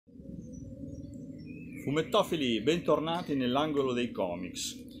Fumettofili, bentornati nell'angolo dei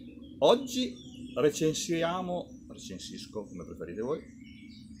comics. Oggi recensisco, come preferite voi,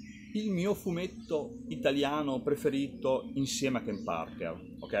 il mio fumetto italiano preferito insieme a Ken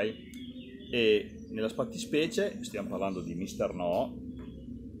Parker, ok? E nella fattispecie, stiamo parlando di Mr. No,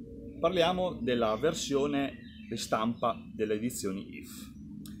 parliamo della versione ristampa delle edizioni IF.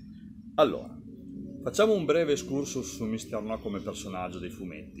 Allora, facciamo un breve excursus su Mr. No come personaggio dei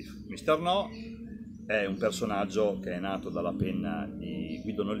fumetti. Mr. No è un personaggio che è nato dalla penna di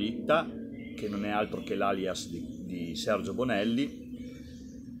Guido Nolitta, che non è altro che l'alias di Sergio Bonelli,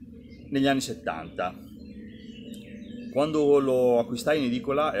 negli anni 70. Quando lo acquistai in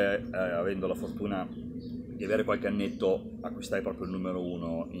edicola, avendo la fortuna di avere qualche annetto, acquistai proprio il numero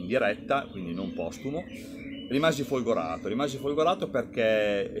 1 in diretta, quindi non postumo. Rimasi folgorato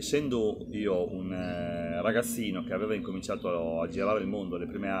perché, essendo io un ragazzino che aveva incominciato a girare il mondo alle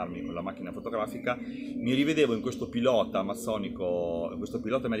prime armi con la macchina fotografica, mi rivedevo in questo pilota amazzonico, questo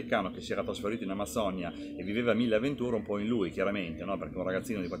pilota americano che si era trasferito in Amazzonia e viveva mille avventure, un po' in lui chiaramente, no? Perché un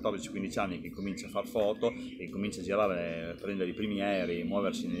ragazzino di 14-15 anni che comincia a far foto e comincia a girare, a prendere i primi aerei,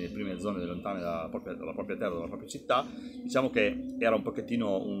 muoversi nelle prime zone lontane dalla propria terra, dalla propria città, diciamo che era un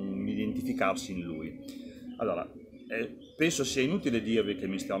pochettino un identificarsi in lui. Allora, penso sia inutile dirvi che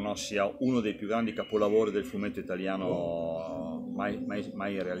Mr. No sia uno dei più grandi capolavori del fumetto italiano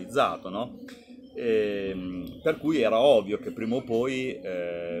mai realizzato, no? Per cui era ovvio che prima o poi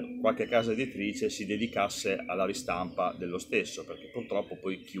qualche casa editrice si dedicasse alla ristampa dello stesso, perché purtroppo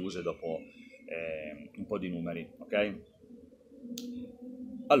poi chiuse dopo un po' di numeri, ok?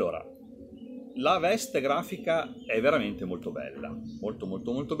 Allora, la veste grafica è veramente molto bella,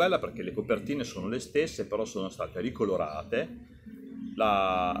 molto bella, perché le copertine sono le stesse, però sono state ricolorate,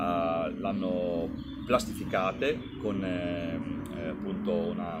 l'hanno plastificate con appunto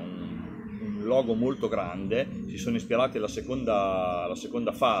un logo molto grande. Si sono ispirati alla seconda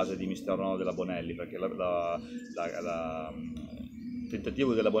fase di Mr. No della Bonelli, perché il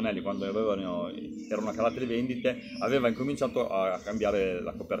tentativo della Bonelli, quando erano calate le vendite, aveva incominciato a cambiare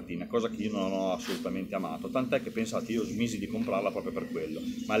la copertina, cosa che io non ho assolutamente amato, tant'è che pensate, io smisi di comprarla proprio per quello,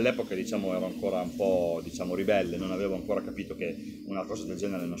 ma all'epoca diciamo ero ancora un po' ribelle, non avevo ancora capito che una cosa del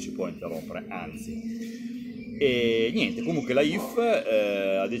genere non si può interrompere, anzi. E niente, comunque la IF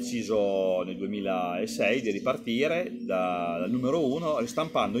ha deciso nel 2006 di ripartire dal numero 1,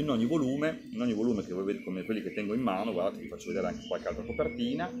 ristampando in ogni volume che voi vedete, come quelli che tengo in mano, guardate, vi faccio vedere anche qualche altra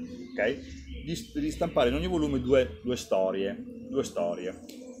copertina, ok? Di ristampare in ogni volume due storie,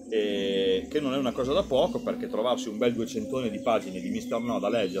 che non è una cosa da poco, perché trovarsi un bel 200 di pagine di Mr. No da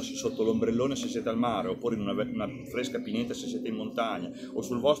leggersi sotto l'ombrellone se siete al mare, oppure in una fresca pineta se siete in montagna, o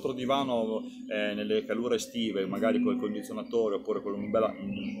sul vostro divano nelle calure estive, magari con il condizionatore, oppure con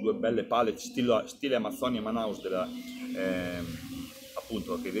due belle pale stile Amazzonia e Manaus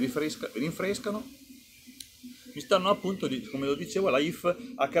appunto, che vi rinfrescano. Mr. No, appunto, come lo dicevo, la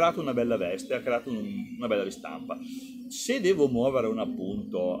IF ha creato una bella veste, ha creato una bella ristampa. Se devo muovere un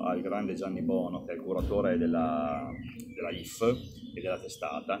appunto al grande Gianni Bono, che è il curatore della IF e della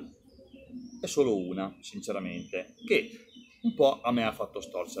testata, è solo una, sinceramente, che un po' a me ha fatto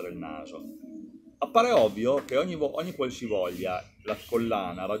storcere il naso. Appare ovvio che ogni qualsivoglia la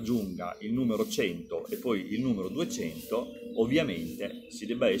collana raggiunga il numero 100 e poi il numero 200, ovviamente si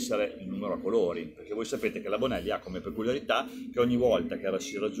debba essere il numero a colori, perché voi sapete che la Bonelli ha come peculiarità che ogni volta che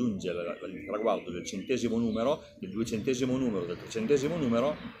si raggiunge il traguardo del 100° numero, del 200° numero, del 300°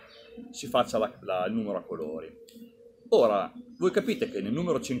 numero, si faccia il numero a colori. Ora, voi capite che nel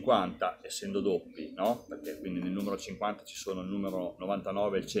numero 50, essendo doppi, no? Perché quindi nel numero 50 ci sono il numero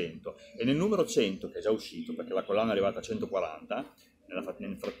 99 e il 100, e nel numero 100, che è già uscito, perché la collana è arrivata a 140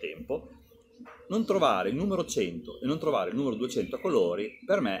 nel frattempo, non trovare il numero 100 e non trovare il numero 200 a colori,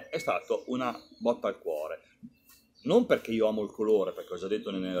 per me è stato una botta al cuore. Non perché io amo il colore, perché ho già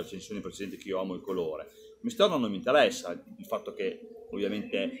detto nelle recensioni precedenti che io amo il colore. Mr. No non mi interessa il fatto che,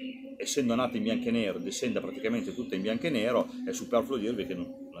 ovviamente, essendo nata in bianco e nero, descenda praticamente tutta in bianco e nero, è superfluo dirvi che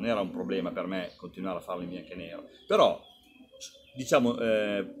non era un problema per me continuare a farla in bianco e nero. Però, diciamo,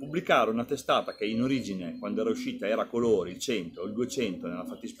 pubblicare una testata che in origine, quando era uscita, era a colori, il 100 o il 200 nella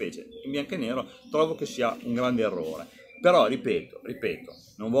fattispecie, in bianco e nero, trovo che sia un grande errore. Però, ripeto,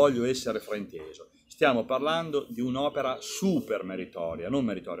 non voglio essere frainteso. Stiamo parlando di un'opera super meritoria, non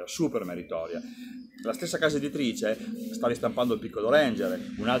meritoria, super meritoria. La stessa casa editrice sta ristampando il Piccolo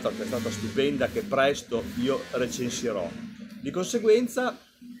Ranger, un'altra testata stupenda che presto io recensirò. Di conseguenza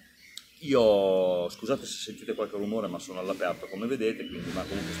Io, scusate se sentite qualche rumore, ma sono all'aperto come vedete, quindi, ma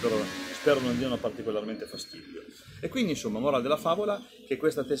comunque spero non diano particolarmente fastidio. E quindi insomma, morale della favola, che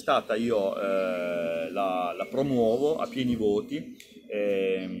questa testata io la promuovo a pieni voti,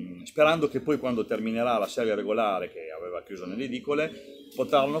 sperando che poi quando terminerà la serie regolare che aveva chiuso nelle edicole,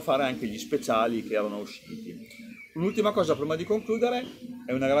 potranno fare anche gli speciali che erano usciti. Un'ultima cosa prima di concludere,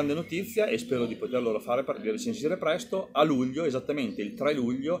 è una grande notizia e spero di poterlo fare per recensire presto. A luglio, esattamente il 3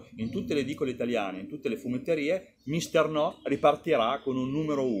 luglio, in tutte le edicole italiane, in tutte le fumetterie, Mister No ripartirà con un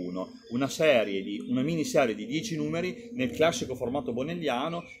numero 1, una miniserie di 10 numeri nel classico formato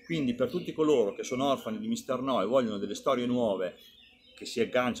bonelliano, quindi per tutti coloro che sono orfani di Mister No e vogliono delle storie nuove che si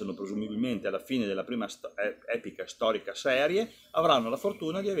agganciano presumibilmente alla fine della prima epica storica serie, avranno la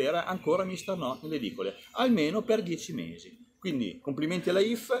fortuna di avere ancora Mister No nelle edicole, almeno per 10 mesi. Quindi complimenti alla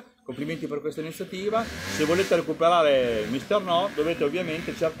IF, complimenti per questa iniziativa. Se volete recuperare Mister No dovete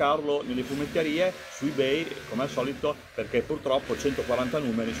ovviamente cercarlo nelle fumetterie, su eBay, come al solito, perché purtroppo 140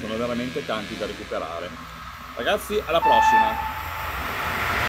 numeri sono veramente tanti da recuperare. Ragazzi, alla prossima!